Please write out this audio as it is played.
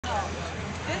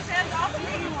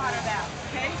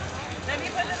Then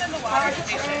you put them in the water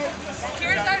station.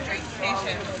 Here's our drink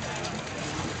station.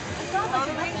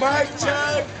 Mic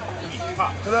check.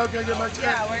 Hello, can I get my check?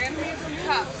 Yeah, we're going to need some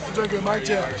cups. I'm drinking mic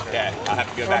check. Okay, I'll have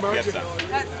to go back and get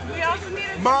some. We also need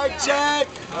a Mic check.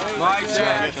 Mic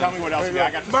check. Tell me what else you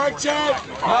got. I got Mic check.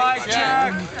 Mic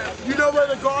check. You know where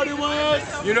the garden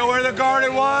was? You know where the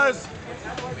garden was?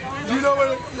 You know where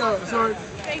the... Yeah, sorry.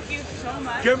 Thank you so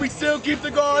much. Can we still keep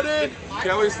the garden?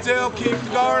 Can we still keep the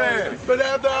garden? But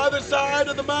have the other side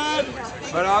of the mud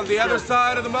But on the other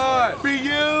side of the mud, be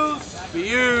used be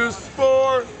used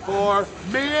for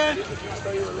men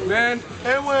men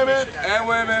and women and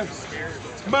women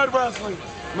mud wrestling.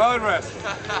 mud wrestling.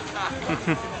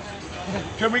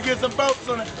 Can we get some votes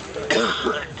on it?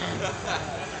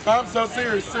 I'm so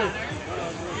serious too.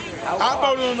 I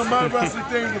voted on the mud wrestling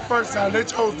thing the first time. They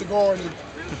chose the garden.